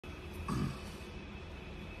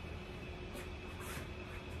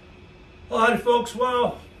Well, howdy folks.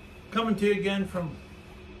 Well, coming to you again from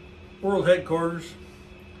World Headquarters.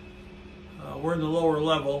 We're in the lower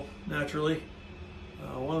level, naturally.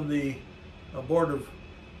 One of the Board of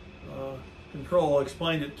Control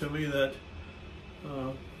explained it to me that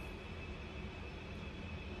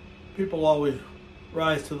people always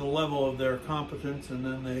rise to the level of their competence, and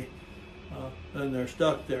then they're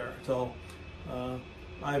stuck there. So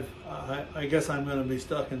I guess I'm going to be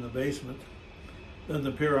stuck in the basement. Doesn't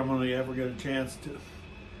appear I'm going to ever get a chance to,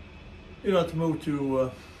 to move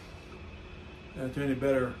to any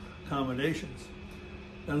better accommodations.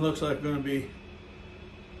 And it looks like I'm going to be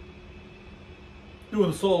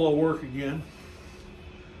doing solo work again.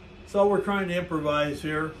 So we're trying to improvise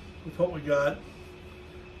here with what we got.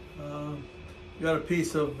 Got a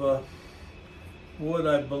piece of wood,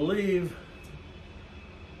 I believe.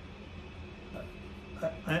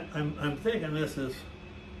 I'm thinking this is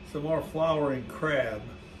some more flowering crab,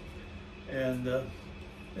 and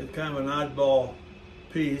it's kind of an oddball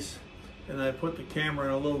piece. And I put the camera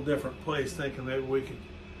in a little different place, thinking maybe we could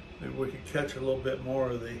catch a little bit more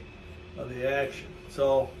of the action.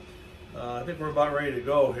 So I think we're about ready to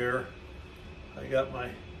go here. I got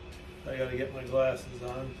to get my glasses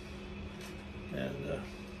on, and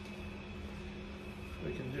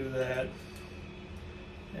we can do that.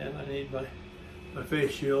 And I need my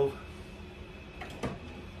face shield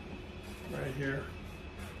right here.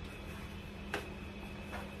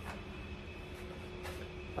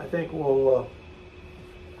 I think we'll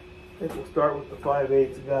start with the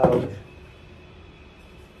 5/8 gouge.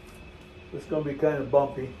 It's going to be kind of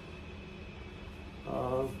bumpy.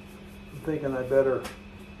 I'm thinking I better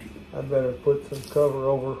put some cover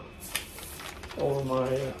over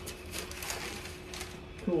my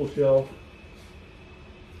tool shelf.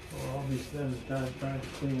 Well, I'll be spending time trying to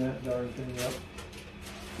clean that darn thing up.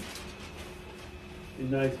 It'd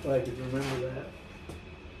be nice if I could remember that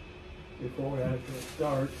before we actually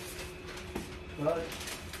start. But,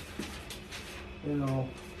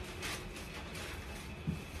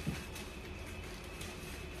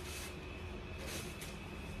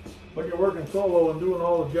 when you're working solo and doing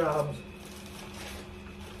all the jobs,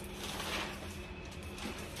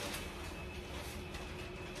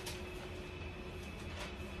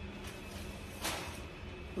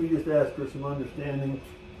 we just ask for some understanding,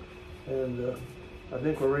 and I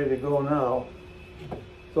think we're ready to go now.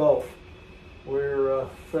 So we're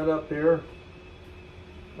set up here.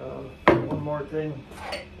 One more thing.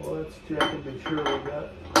 Well, let's check and be sure we got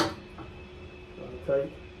a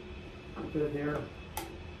tight fit here.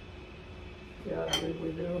 Yeah, I think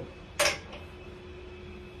we do.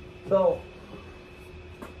 So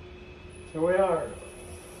here we are.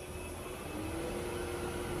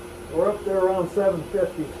 We're up there around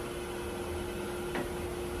 750.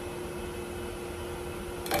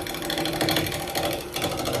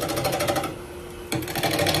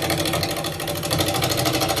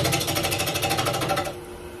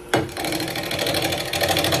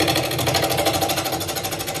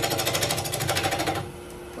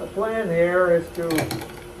 My plan here is to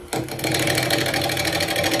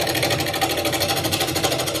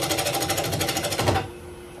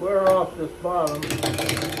square off this bottom.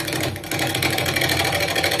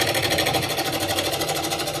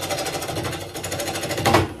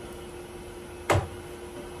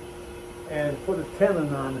 And put a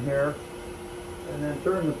tenon on here, and then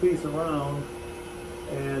turn the piece around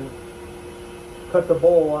and cut the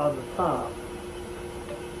bowl out of the top.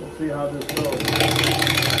 We'll see how this goes.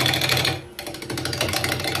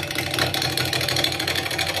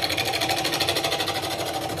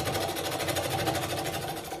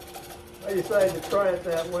 I decided to try it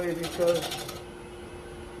that way because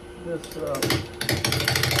this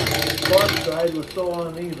bark side was so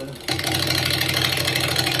uneven.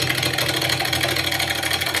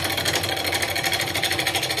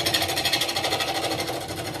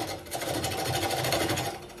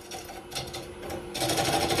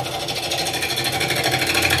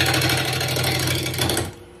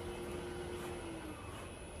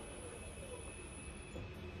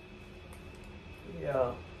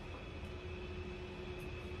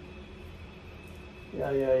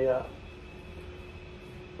 Yeah.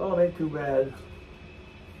 Oh, it ain't too bad.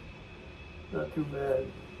 Not too bad.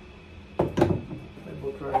 Maybe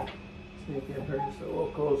we'll try to sneak in here just a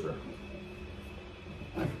little closer.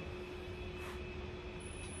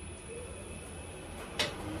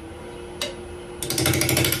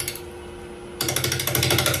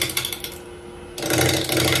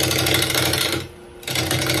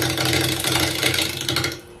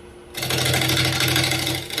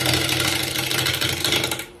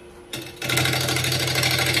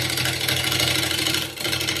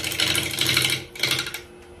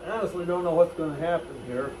 know what's going to happen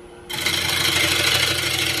here.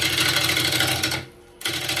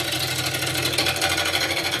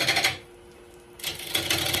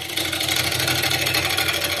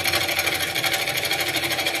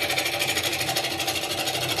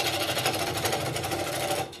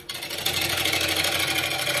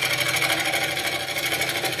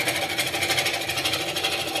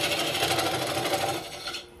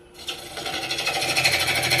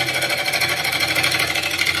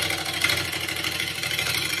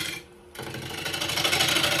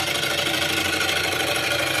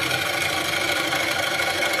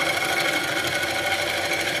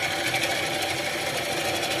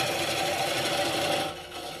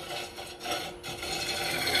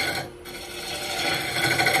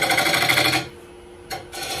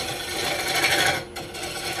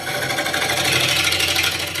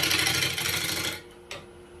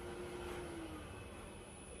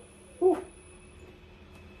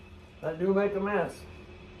 That do make a mess.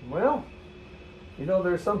 Well, you know,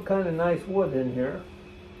 there's some kind of nice wood in here.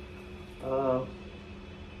 I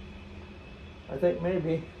think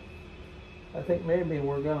maybe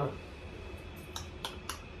we're gonna.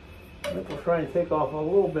 I think we'll try and take off a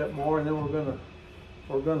little bit more, and then we're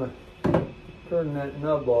gonna turn that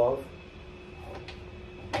nub off.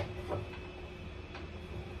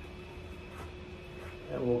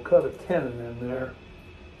 And we'll cut a tenon in there.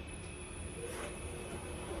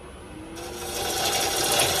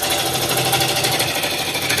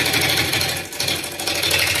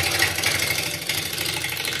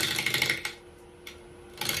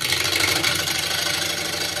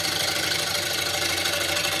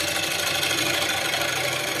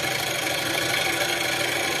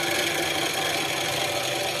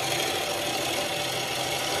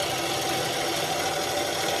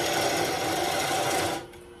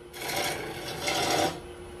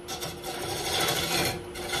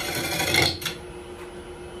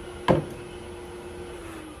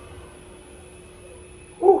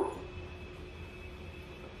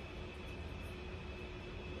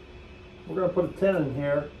 We're going to put a tenon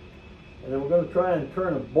here, and then we're going to try and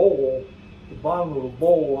turn a bowl, the bottom of the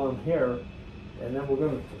bowl on here, and then we're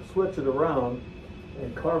going to switch it around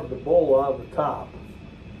and carve the bowl out of the top.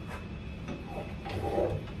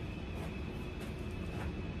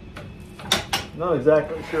 Not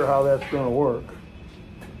exactly sure how that's going to work,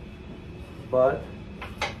 but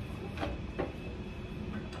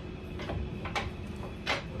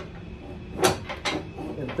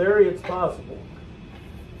in theory it's possible.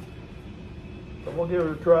 But we'll give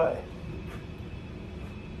it a try.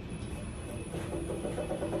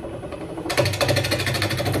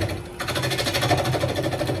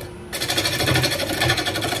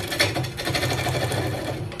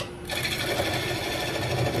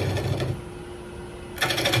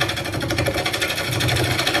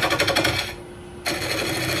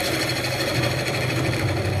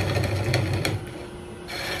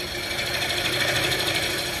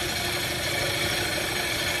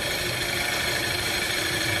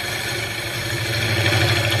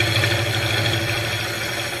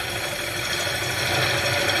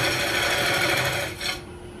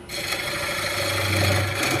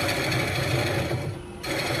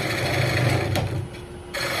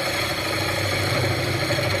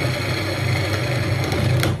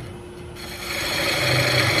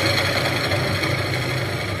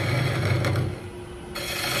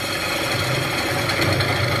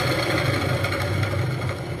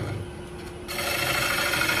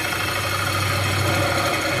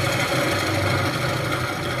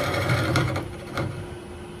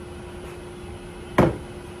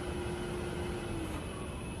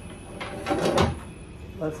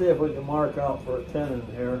 Let's see if we can mark out for a tenon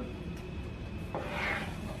here.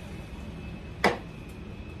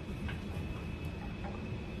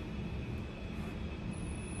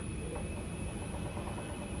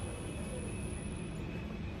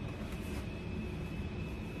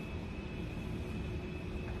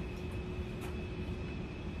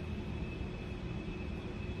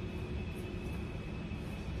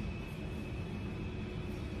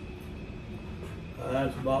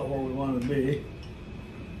 That's about where we want to be.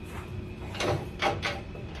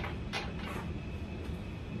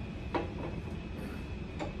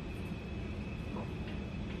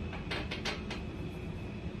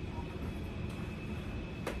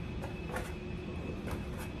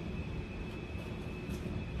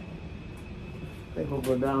 I think we'll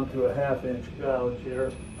go down to a 1/2 inch gouge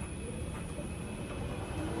here.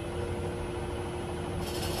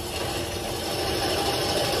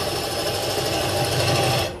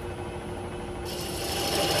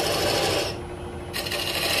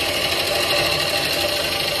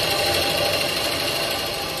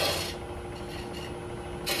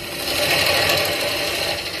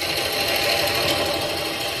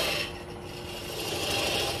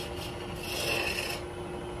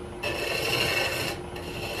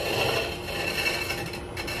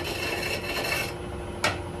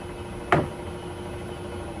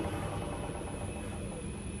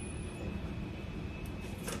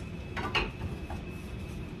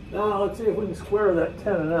 Now let's see if we can square that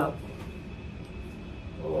tenon up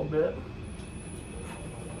a little bit.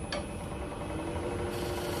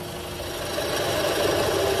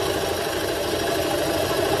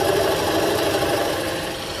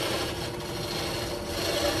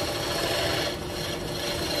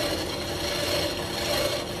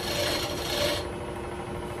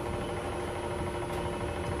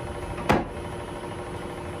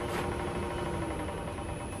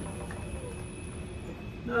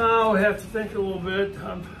 Now we have to think a little bit.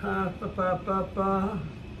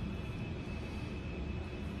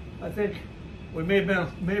 I think we may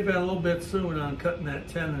have been a little bit soon on cutting that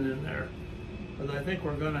tenon in there, but I think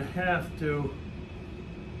we're going to have to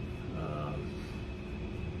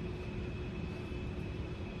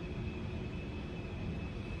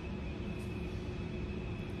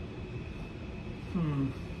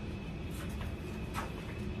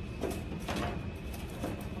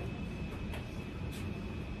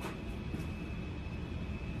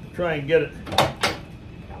try and get it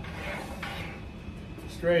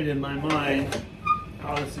straight in my mind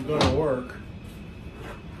how this is going to work.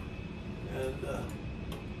 And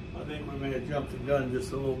I think we may have jumped the gun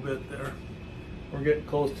just a little bit there. We're getting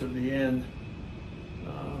close to the end.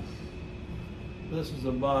 This is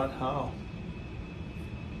about how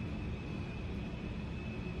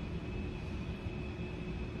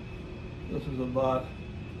this is about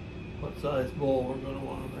what size bowl we're going to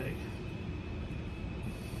want to make.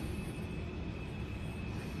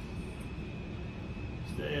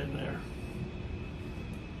 Stay in there.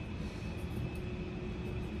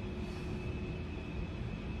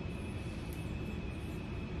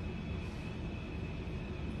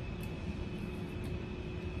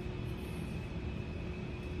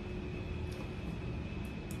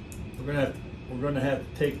 We're gonna have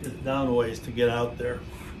to take this down a ways to get out there.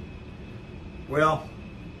 Well,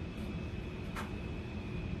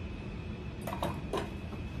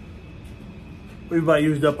 we've about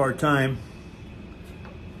used up our time.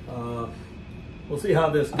 We'll see how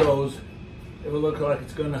this goes. If it looks like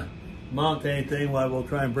it's going to mount to anything, well, we'll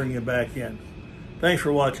try and bring you back in. Thanks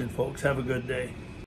for watching, folks. Have a good day.